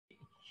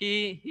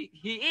he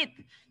eat.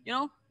 You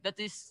know, that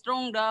is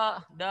strong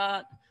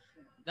the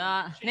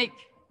Nick.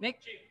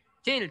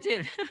 Chill.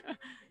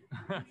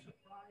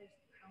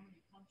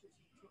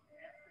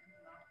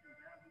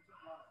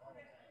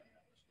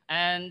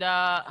 And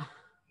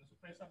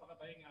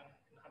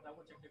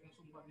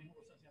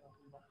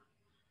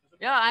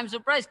yeah, I'm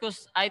surprised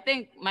because I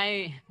think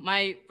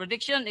my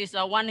prediction is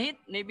a one hit.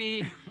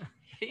 Maybe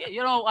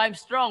you know I'm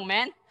strong,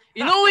 man.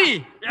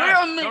 Inoue,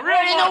 yeah, the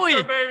real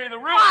monster, baby, the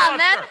real monster.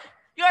 Man,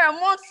 you are a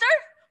monster,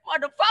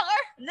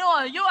 motherfucker.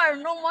 No, you are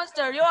no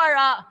monster. You are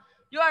a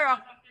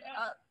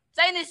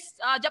Chinese,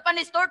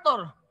 Japanese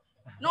turtle.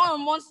 No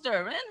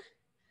monster, man.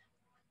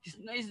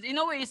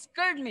 Inoue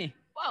scared me.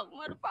 Fuck,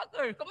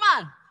 motherfucker. Come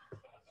on,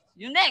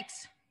 you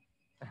next.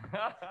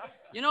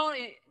 You know,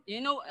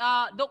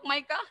 Doc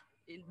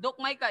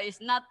Micah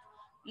is not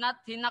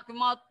he knocked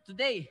him out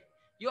today.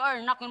 You are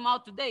knocking him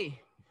out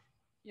today.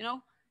 You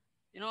know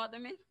what I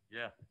mean?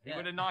 Yeah, he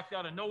would have knocked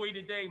out Inoue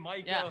today,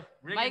 Micah, Yeah.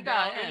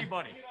 Micah,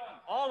 anybody,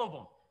 all of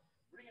them.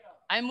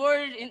 I'm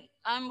worried.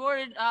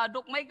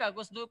 Doc Micah,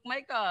 because Doc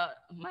Micah,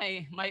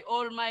 my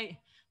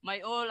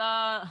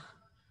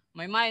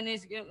mind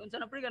is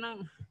sana pre ka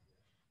ng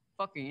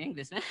fucking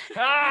English.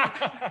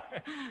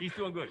 He's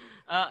doing good.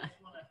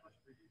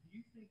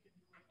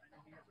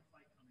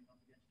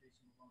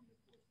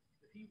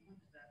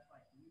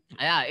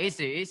 Yeah,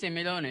 easy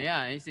Maloney.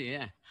 Yeah, easy.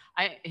 Yeah,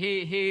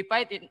 he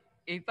fight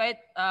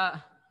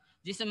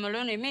Jason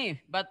Maloney me,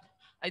 but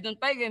I don't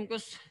fight him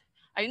because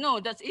I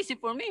know that's easy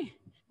for me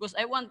because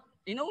I want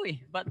Inoue.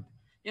 But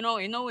you know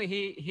Inoue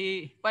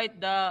he fight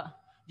the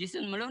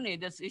Jason Maloney.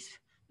 That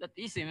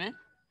easy, man.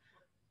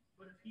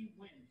 But if he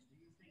wins, do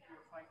you think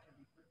your fight can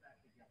be put back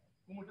together?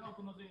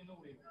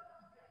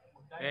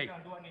 Hey.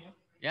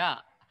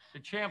 Yeah. The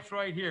champ's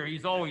right here.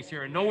 He's always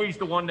here. Inoue's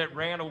the one that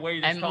ran away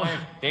this time.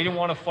 They didn't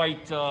want to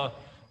fight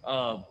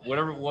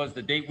whatever it was,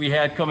 the date we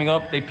had coming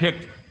up. They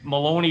picked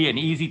Maloney, an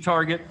easy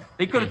target.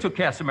 They could have took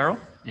Casimero.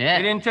 Yeah.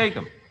 They didn't take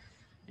him.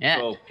 Yeah.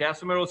 So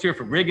Casimero's here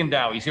for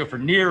Rigondeaux. He's here for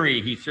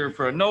Neary. He's here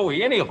for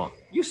Inoue. Any of them.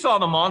 You saw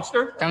the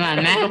monster. Come on,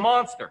 man. The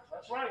monster.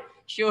 That's right.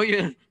 Show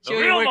you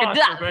real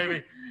monster,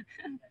 baby.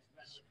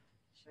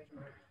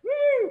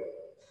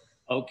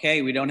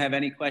 Okay, we don't have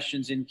any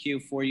questions in queue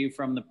for you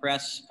from the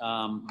press.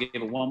 Give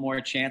it one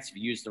more chance if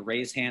you use the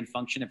raise hand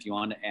function if you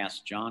want to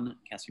ask John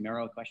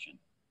Casimero a question.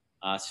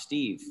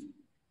 Steve,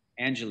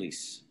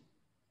 Angelis,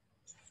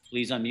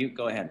 please unmute.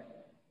 Go ahead.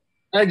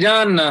 Hi,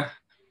 John.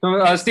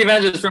 Steve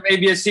Angelis from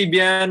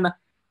ABS-CBN.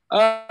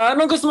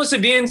 Anong gusto mo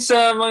sabihin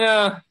sa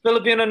mga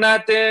Filipino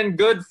natin?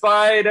 Good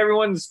fight.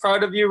 Everyone's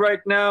proud of you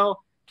right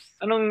now.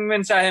 Anong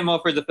mensahe mo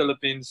for the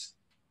Philippines?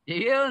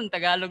 Yun,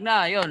 Tagalog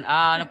na. Yun.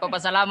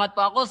 Nagpapasalamat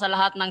po ako sa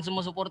lahat ng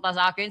sumusuporta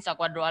sa akin sa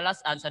Quadro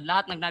Alas at sa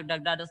lahat ng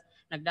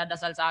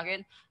nagdadasal sa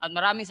akin. At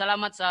maraming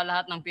salamat sa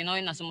lahat ng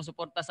Pinoy na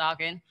sumusuporta sa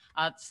akin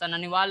at sa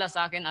naniwala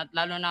sa akin at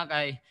lalo na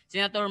kay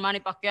Senator Manny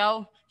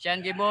Pacquiao,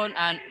 Sean Gibbon,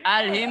 and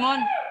Al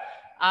Himon.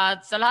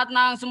 At sa lahat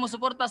ng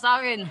sumusuporta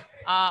sa akin,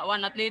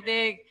 One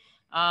Athletic,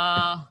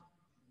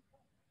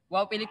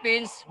 Wow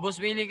Philippines, Boss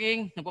Willie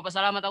King,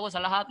 nagpapasalamat ako sa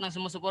lahat ng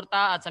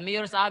sumusuporta at sa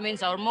mayor sa amin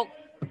sa Ormoc,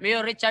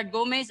 Mayor Richard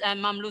Gomez and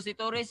Ma'am Lucy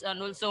Torres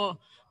and also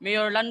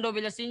Mayor Lando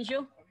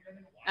Villasencio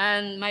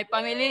and my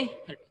family,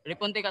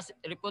 Riponte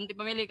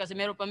family,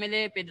 Casimero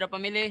family, Pedra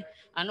family,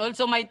 and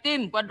also my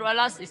team, Quadro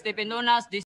Alas, Stephen Donas,